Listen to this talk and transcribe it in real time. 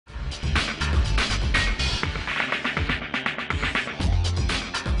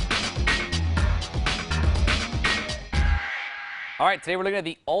All right, today we're looking at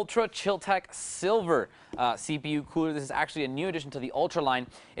the Ultra ChillTec Silver CPU cooler. This is actually a new addition to the Ultra line.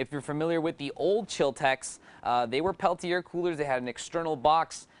 If you're familiar with the old ChillTecs, they were Peltier coolers. They had an external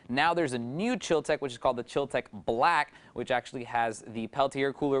box. Now there's a new ChillTec, which is called the ChillTec Black, which actually has the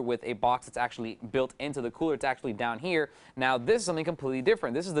Peltier cooler with a box that's actually built into the cooler. It's actually down here. Now this is something completely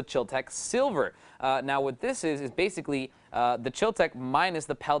different. This is the ChillTec Silver. Now what this is basically the ChillTec minus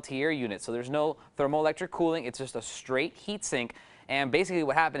the Peltier unit. So there's no thermoelectric cooling. It's just a straight heat sink. And basically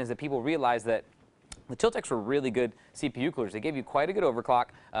what happened is that people realized that the ChillTecs were really good CPU coolers. They gave you quite a good overclock.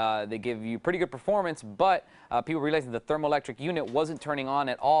 They give you pretty good performance, but people realized that the thermoelectric unit wasn't turning on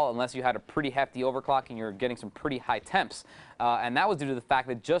at all unless you had a pretty hefty overclock and you're getting some pretty high temps. And that was due to the fact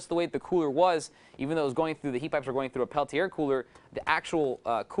that just the way the cooler was, even though it was going through, the heat pipes were going through a Peltier cooler, the actual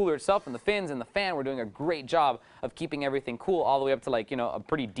cooler itself and the fins and the fan were doing a great job of keeping everything cool all the way up to, like, you know, a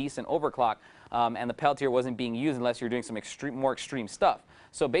pretty decent overclock. And the Peltier wasn't being used unless you're doing some more extreme stuff.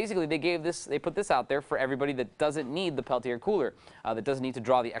 So basically they put this out there for everybody that doesn't need the Peltier cooler, that doesn't need to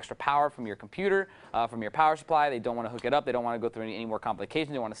draw the extra power from your computer, from your power supply. They don't want to hook it up. They don't want to go through any more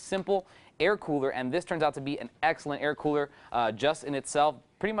complications. They want a simple air cooler, and this turns out to be an excellent air cooler just in itself.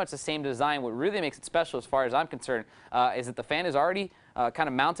 Pretty much the same design. What really makes it special, as far as I'm concerned, is that the fan is already kind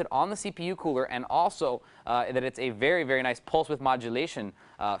of mounted on the CPU cooler, and also that it's a very, very nice pulse width modulation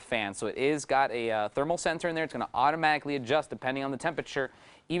fan. So it is got a thermal sensor in there. It's going to automatically adjust depending on the temperature,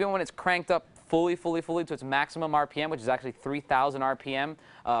 even when it's cranked up fully to its maximum RPM, which is actually 3,000 RPM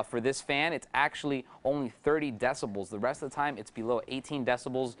for this fan. It's actually only 30 decibels. The rest of the time, it's below 18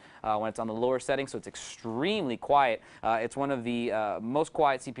 decibels when it's on the lower setting, so it's extremely quiet. It's one of the most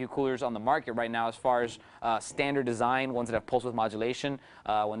quiet CPU coolers on the market right now as far as standard design, ones that have pulse width modulation.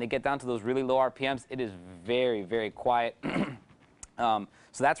 When they get down to those really low RPMs, it is very, very quiet.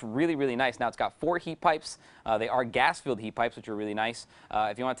 So that's really, really nice. Now it's got 4 heat pipes. They are gas-filled heat pipes, which are really nice.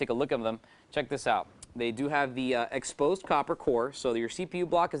 If you want to take a look at them, check this out. They do have the exposed copper core. So your CPU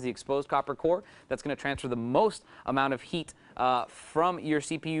block is the exposed copper core. That's going to transfer the most amount of heat from your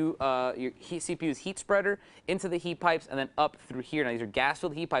CPU's heat spreader into the heat pipes and then up through here. Now these are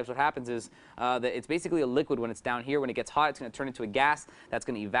gas-filled heat pipes. What happens is that it's basically a liquid when it's down here. When it gets hot, it's going to turn into a gas. That's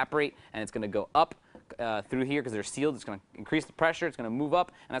going to evaporate, and it's going to go up through here because they're sealed. It's going to increase the pressure. It's going to move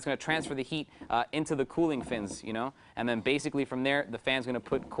up, and that's going to transfer the heat into the cooling fins, you know. And then basically from there, the fan's going to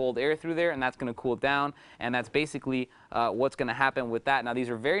put cold air through there, and that's going to cool it down. And that's basically what's going to happen with that. Now these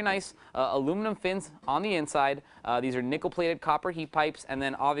are very nice aluminum fins on the inside. These are nickel-plated copper heat pipes, and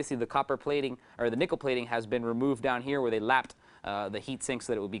then obviously the copper plating or the nickel plating has been removed down here where they lapped the heat sink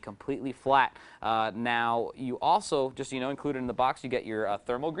so that it would be completely flat. Now you also, just so you know, included in the box, you get your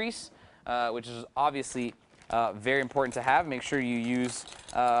thermal grease. Which is obviously very important to have. Make sure you use,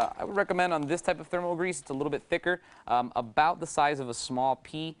 I would recommend on this type of thermal grease, it's a little bit thicker, about the size of a small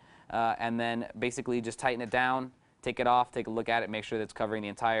pea, and then basically just tighten it down, take it off, take a look at it, make sure that it's covering the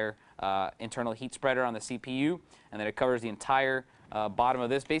entire internal heat spreader on the CPU, and that it covers the entire bottom of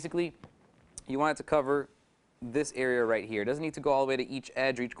this. Basically, you want it to cover this area right here. It doesn't need to go all the way to each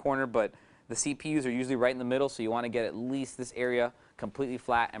edge or each corner, but the CPUs are usually right in the middle, so you want to get at least this area completely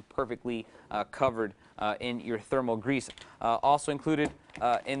flat and perfectly covered in your thermal grease. Also included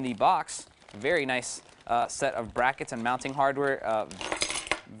in the box, very nice set of brackets and mounting hardware.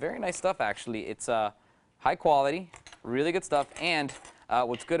 Very nice stuff, actually. It's high quality, really good stuff. And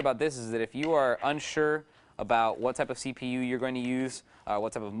what's good about this is that if you are unsure about what type of CPU you're going to use,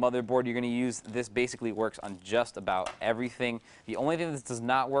 what type of motherboard you're going to use, this basically works on just about everything. The only thing this does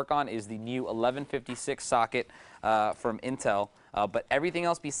not work on is the new 1156 socket from Intel, but everything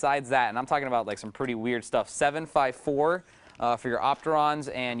else besides that, and I'm talking about like some pretty weird stuff, 754 for your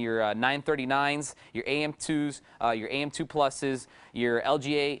Opterons and your 939s, your AM2s, your AM2 pluses, your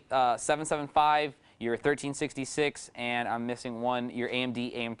LGA 775, your 1366, and I'm missing one, your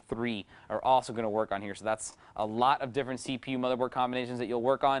AMD AM2 are also going to work on here. So that's a lot of different CPU motherboard combinations that you'll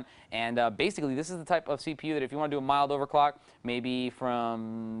work on. And basically, this is the type of CPU that if you want to do a mild overclock, maybe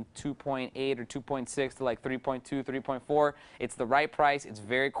from 2.8 or 2.6 to like 3.2, 3.4, it's the right price. It's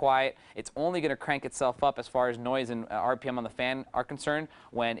very quiet. It's only going to crank itself up as far as noise and RPM on the fan are concerned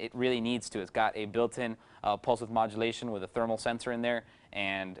when it really needs to. It's got a built-in pulse width modulation with a thermal sensor in there.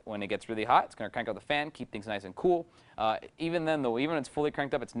 And when it gets really hot, it's going to crank up the fan, keep things nice and cool. Even then, though, even when it's fully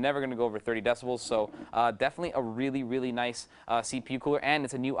cranked up, it's never going to go over 30 decibels. So definitely a really, really nice CPU cooler. And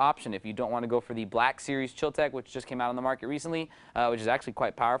it's a new option if you don't want to go for the Black Series ChillTec, which just came out on the market recently, which is actually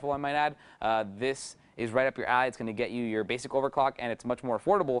quite powerful, I might add. This is right up your alley. It's going to get you your basic overclock, and it's much more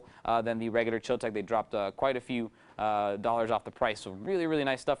affordable than the regular ChillTec. They dropped quite a few dollars off the price. So really, really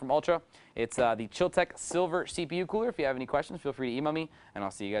nice stuff from Ultra. It's the ChillTec Silver CPU cooler. If you have any questions, feel free to email me, and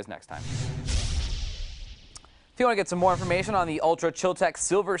I'll see you guys next time. If you want to get some more information on the Ultra ChillTec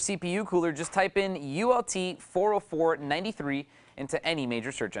Silver CPU cooler, just type in ULT 40493 into any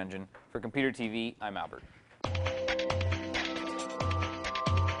major search engine. For Computer TV, I'm Albert.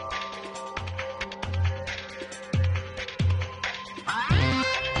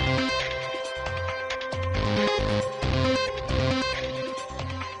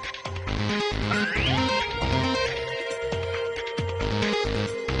 Yeah.